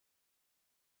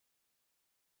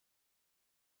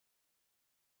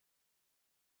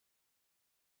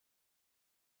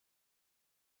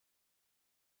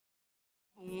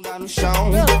Bunda no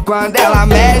chão, quando ela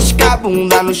mexe com a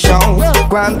bunda no chão,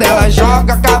 quando ela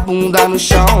joga com a bunda no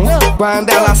chão, quando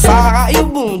ela sarra e o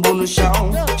bumbum no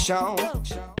chão, chão,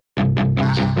 chão.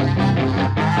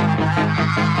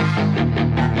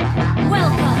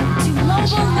 Welcome to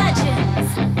Mobile Legends.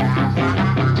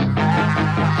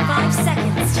 5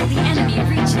 seconds till the enemy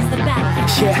reaches the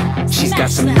battlefield. Yeah, she's got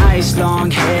some nice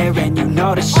long hair, and you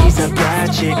know that she's a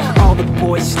bad chick. All the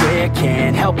boys stare,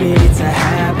 can't help it, it's a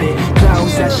habit.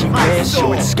 Clothes that she wears,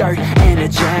 short skirt and a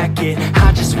jacket.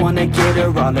 I just wanna get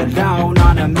her all alone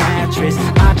on a mattress.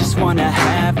 I just wanna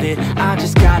have it, I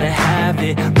just gotta have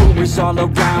it. Rumors all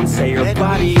around say her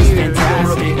body is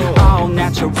fantastic. All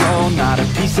natural, not a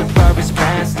piece of fur is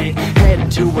plastic.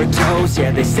 Head to her toes,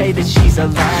 yeah, they say that she's a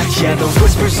latch. Yeah, the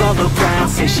whispers all around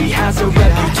say she has a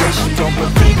reputation. Don't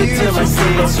believe it till I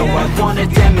see it, so I want a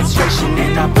demonstration.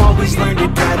 And I've always learned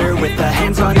it better with a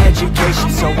hands-on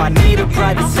education. So I need a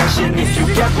private session if you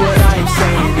get what I am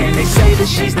saying. And they say that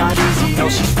she's not easy, no,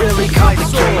 she's really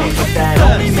complicated, but that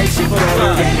only makes it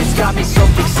better. And it's got me so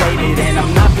fixated, and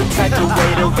I'm not the type to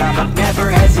wait around. I've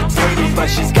never hesitated, but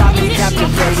she's got me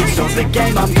captivated. So the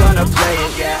game, I'm gonna play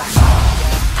it, yeah.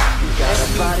 You got a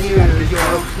body like the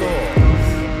Joker.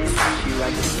 She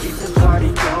likes to keep the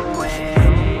party going.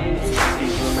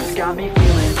 These rumors got me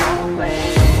feeling lonely.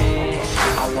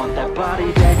 I want that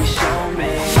body, baby, show me.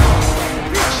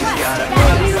 She's got a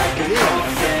body like a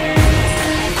coffin.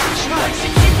 She likes to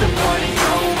keep the party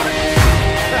going.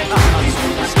 These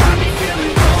rumors got me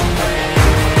feeling lonely.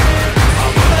 I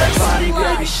want that body,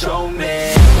 baby, show me.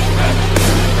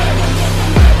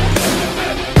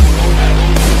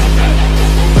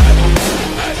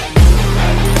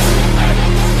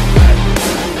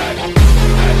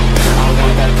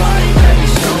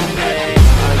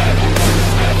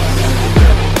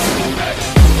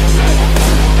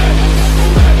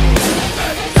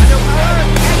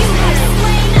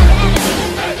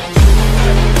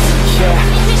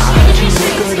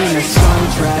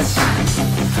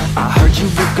 I heard you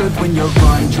look good when you're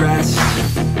undressed.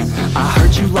 I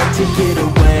heard you like to get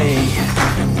away.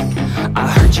 I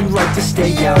heard you like to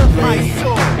stay out late.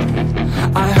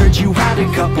 I heard you had a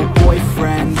couple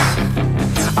boyfriends.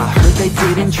 I heard they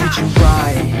didn't treat you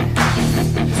right.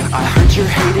 I heard you're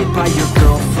hated by your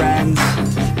girlfriends,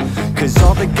 cause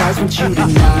all the guys want you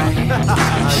tonight.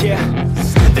 Yeah,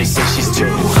 they say she's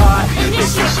too hot, they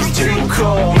say she's too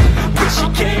cold. Where she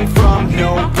came from,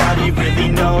 nobody really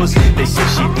knows. They say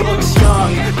she looks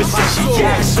young, but say she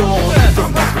acts old.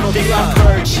 From everything I've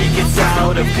heard, she gets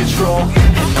out of control.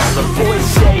 And all the boys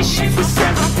say she was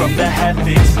sent from the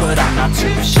heavens, but I'm not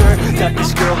too sure that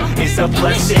this girl is a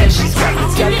blessing. She's got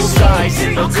the devil's eyes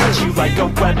and they'll cut you like a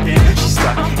weapon. She's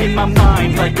stuck in my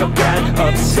mind like a bad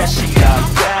obsession.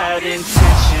 Got bad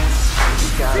intentions.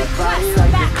 She's got a body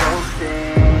like a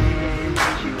coffin.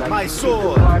 My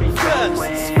sword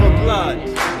thirsts for blood.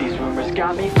 These rumors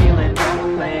got me feeling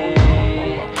lonely.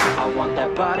 I want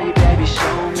that body, baby,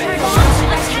 show me.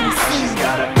 She's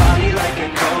got a body like a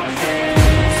coffin.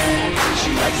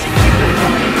 She likes to keep the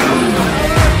party going.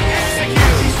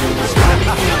 These rumors got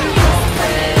me feeling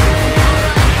lonely.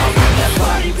 I want that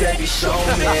body, baby, show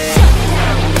me.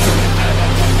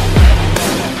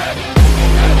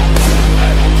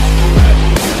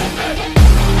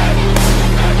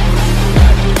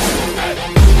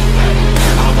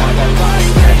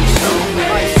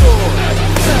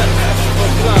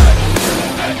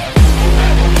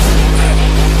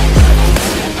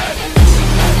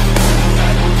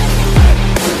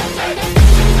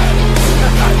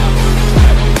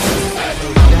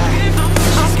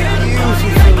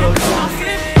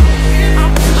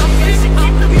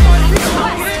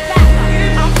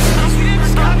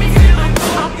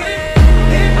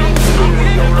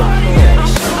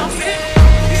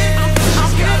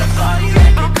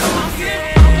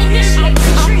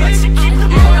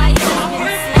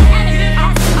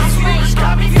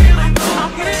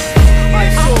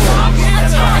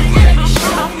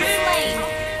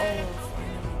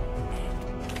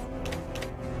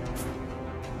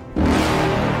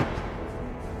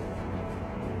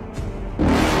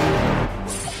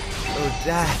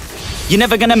 You're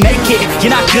never gonna make it,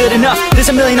 you're not good enough. There's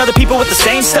a million other people with the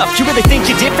same stuff. You really think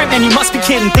you're different? Man, you must be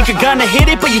kidding. Think you're gonna hit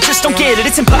it, but you just don't get it.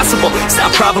 It's impossible, it's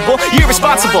not probable, you're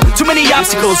irresponsible. Too many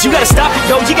obstacles, you gotta stop it,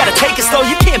 yo. You gotta take it slow,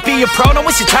 you can't be a pro. Don't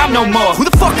waste your time no more. Who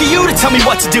the fuck are you to tell me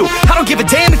what to do? I don't give a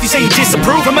damn if you say you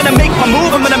disapprove. I'm gonna make my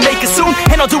move, I'm gonna make it soon.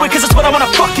 And I'll do it cause it's what I wanna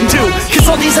fucking do.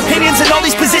 Cause all these opinions and all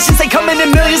these positions, they come in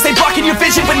millions, they blocking your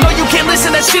vision. But no, you can't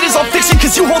listen, that shit is all fiction.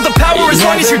 Cause you hold the power as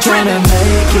long as you're dreaming.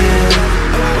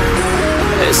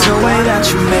 There's no way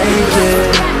that you make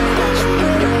it.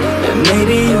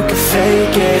 maybe you can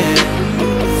fake it,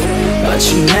 but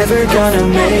you're never gonna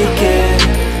make it.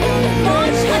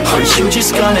 Aren't you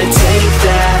just gonna take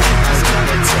that?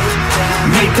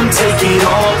 Make them take it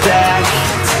all back.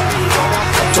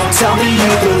 Don't tell me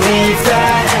you believe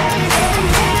that.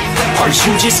 Aren't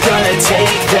you just gonna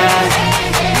take that?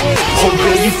 Or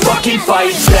will you fucking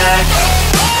fight back?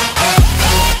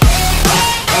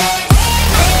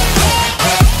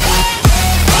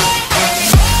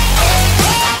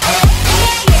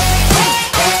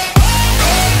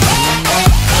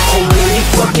 Or will you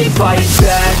fucking fight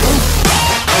back?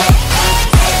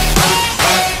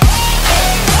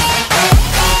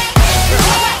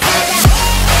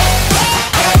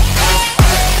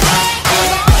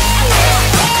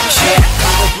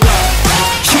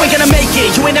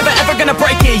 You ain't never ever gonna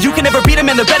break it. You can never beat them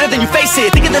and they're better than you face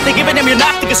it. Thinking that they give a damn, you're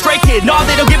not thinking straight, kid. No,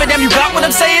 they don't give a damn, you got what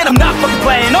I'm saying? I'm not fucking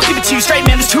playing, I'll give it to you straight,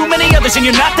 man. There's too many others and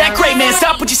you're not that great, man.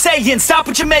 Stop what you're saying, stop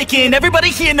what you're making. Everybody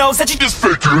here knows that you just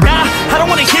faking. Nah, I don't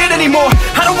wanna hear it anymore,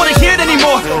 I don't wanna hear it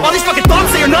anymore. All these fucking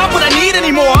thoughts, they are not what I need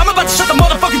anymore. I'm about to shut the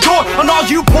motherfucking door on all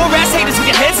you poor ass haters with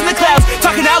your heads in the clouds,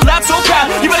 talking out loud so proud.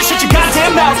 You better shut your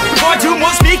goddamn mouth before I do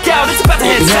more speak out. It's about to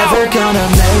head south. You're never gonna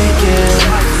make it.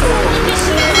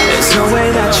 There's no way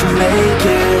that you make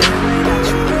it.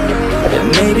 And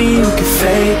maybe you can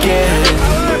fake it,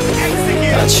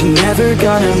 but you're never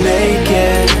gonna make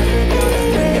it.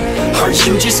 Aren't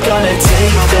you just gonna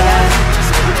take that?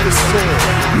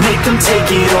 Make them take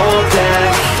it all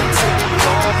back.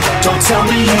 Don't tell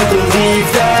me you believe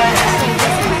that.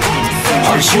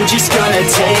 Aren't you just gonna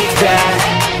take that?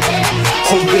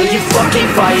 Or will you fucking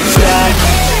fight back?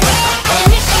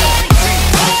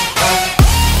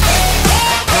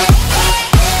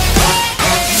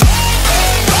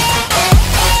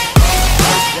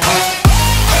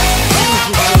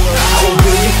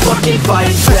 Fucking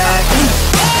fight back.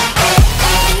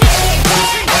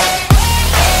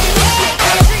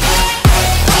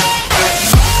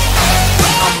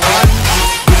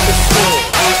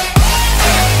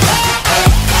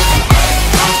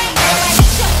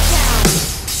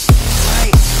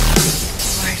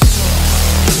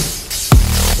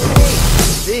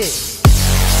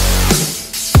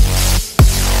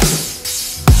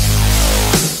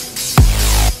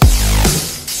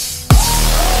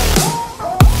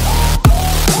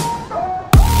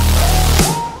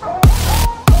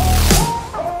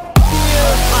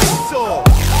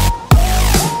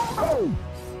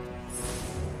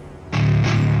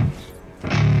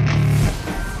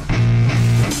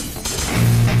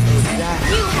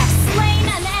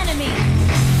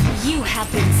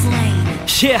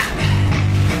 Yeah,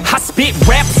 I spit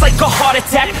raps like a heart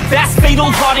attack, fast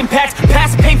fatal heart impact,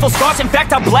 past painful scars. In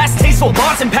fact, I blast tasteful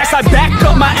thoughts and packs. I back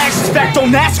up my actions, fact, don't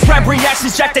ask, grab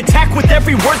reactions, jacked, attack with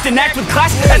every word, then act with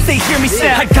class as they hear me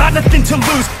snap. I got nothing to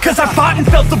lose, cause I fought and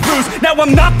felt the bruise. Now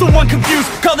I'm not the one confused,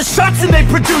 call the shots and they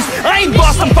produce. I ain't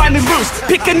lost, I'm finally loose,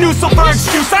 pick a new silver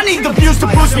excuse. I need the views to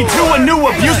boost me to a new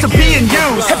abuse of being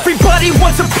used. Everybody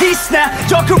wants a piece now,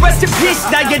 y'all can rest in peace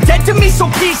now. You're dead to me, so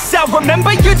peace out,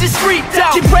 remember you're discreet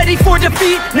out. Get ready for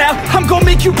defeat now, I'm gonna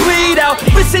make you bleed out.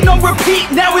 Listen on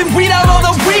repeat now and weed out all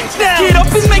the weak now. Get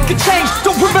up and make a change,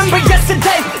 don't remember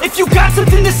yesterday. If you got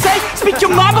something to say, speak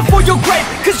your mind before your grave,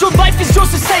 cause your life is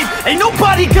yours to save. Ain't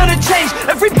nobody gonna change,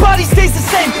 everybody stays the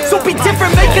same. So be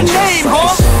different, make a name,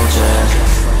 huh?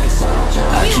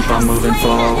 I keep on moving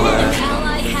forward,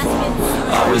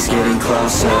 always getting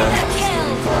closer.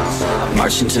 I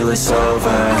march until it's over,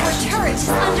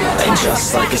 and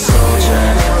just like a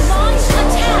soldier,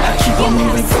 I keep on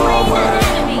moving forward,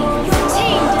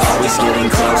 always getting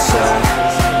closer.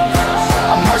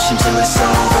 I march until it's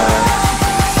over,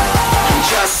 and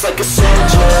just like a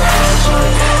soldier,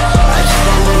 I keep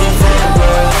on moving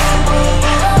forward,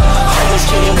 always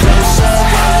getting closer.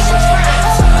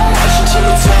 I march until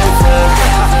it's over,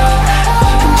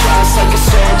 and just like a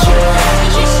soldier,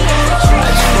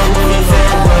 I keep on moving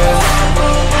forward,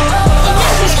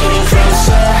 always getting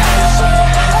closer.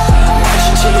 March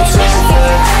until it's over.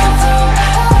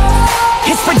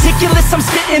 It's ridiculous, I'm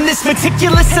spitting this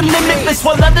meticulous and limitless,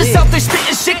 while others out there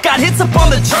spitting shit got hits up on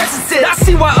the charts and shit. I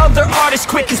see why other artists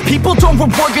quit, cause people don't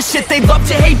reward good shit. They love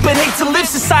to hate but hate to live.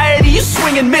 Society, you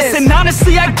swing and miss, and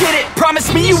honestly I get it.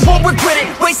 Promise me you won't regret it.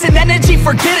 Wasting energy,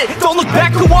 forget it. Don't look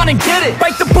back, go on and get it.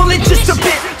 Bite the bullet just a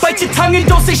bit, bite bite your tongue and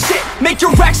don't say shit. Make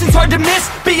your actions hard to miss.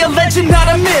 Be a legend, not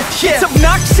a myth. Yeah. It's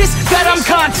obnoxious that I'm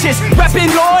conscious. Rapping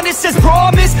honest as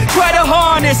promise. Try to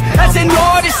harness. As an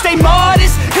artist, stay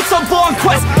modest. It's a long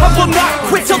quest. I will not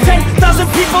quit till 10,000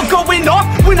 people going off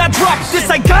when I drop this.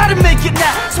 I gotta make it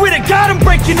now. Swear to God I'm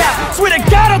breaking out. Swear to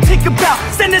God I'll take a bow.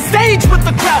 Stand the stage with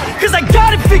the crowd, cause I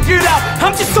got it figured out.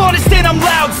 I'm just honest and I'm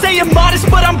loud. Saying modest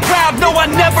but I'm proud. No, I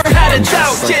never had a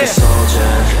doubt. Just like a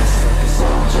soldier,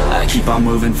 I keep on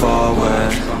moving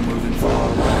forward.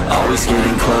 Always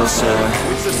getting closer.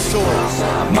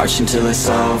 I'm marching till it's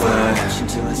over.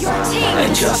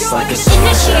 And just like a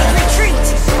soldier,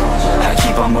 I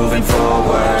keep on moving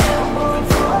forward.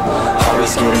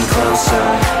 Always getting closer.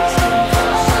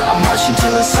 I'm marching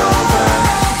till it's over.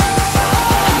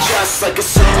 And just like a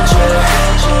soldier,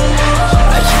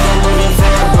 I keep on moving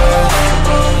forward.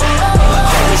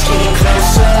 Always getting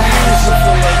closer.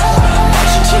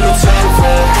 Marching till it's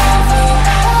over.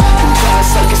 And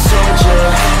just like a soldier,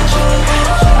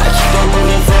 I keep on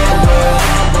moving forward.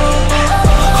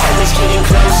 Always getting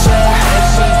closer.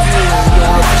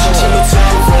 Marching till it's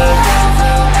over.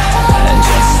 And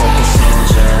just like a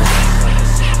soldier,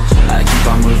 I keep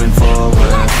on moving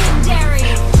forward.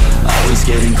 Always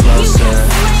getting closer.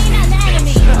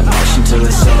 I'm marching till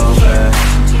it's over.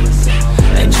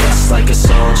 And just like a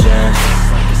soldier,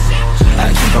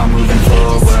 I keep on moving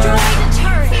forward.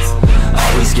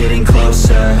 Always getting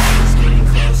closer.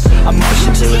 I'm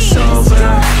marching till it's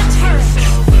over.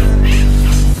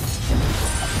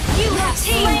 You have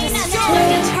slain an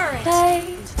turret.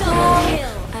 Double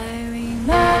kill.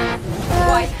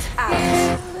 Wiped out.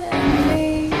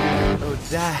 Oh,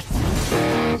 that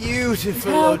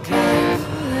beautiful Odette.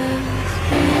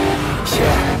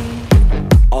 Yeah.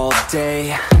 All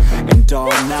day and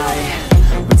all night,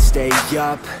 we'd stay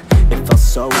up, it felt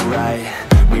so right.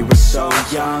 We were so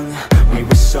young, we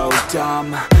were so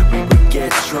dumb. We would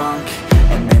get drunk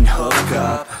and then hook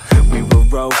up. We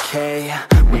were okay,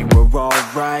 we were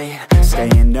alright.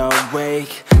 Staying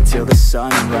awake till the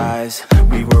sunrise.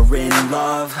 We were in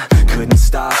love, couldn't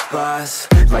stop us.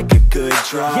 Like a good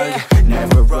drug,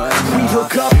 never enough. We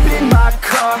hook up in my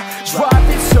car,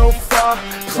 driving so far.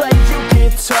 Play your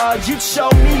guitar, you'd show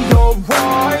me your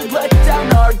art. Let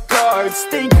down our guards,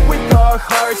 think with our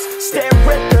hearts. Stare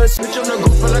at the switch on the go,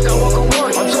 feel like I walk away.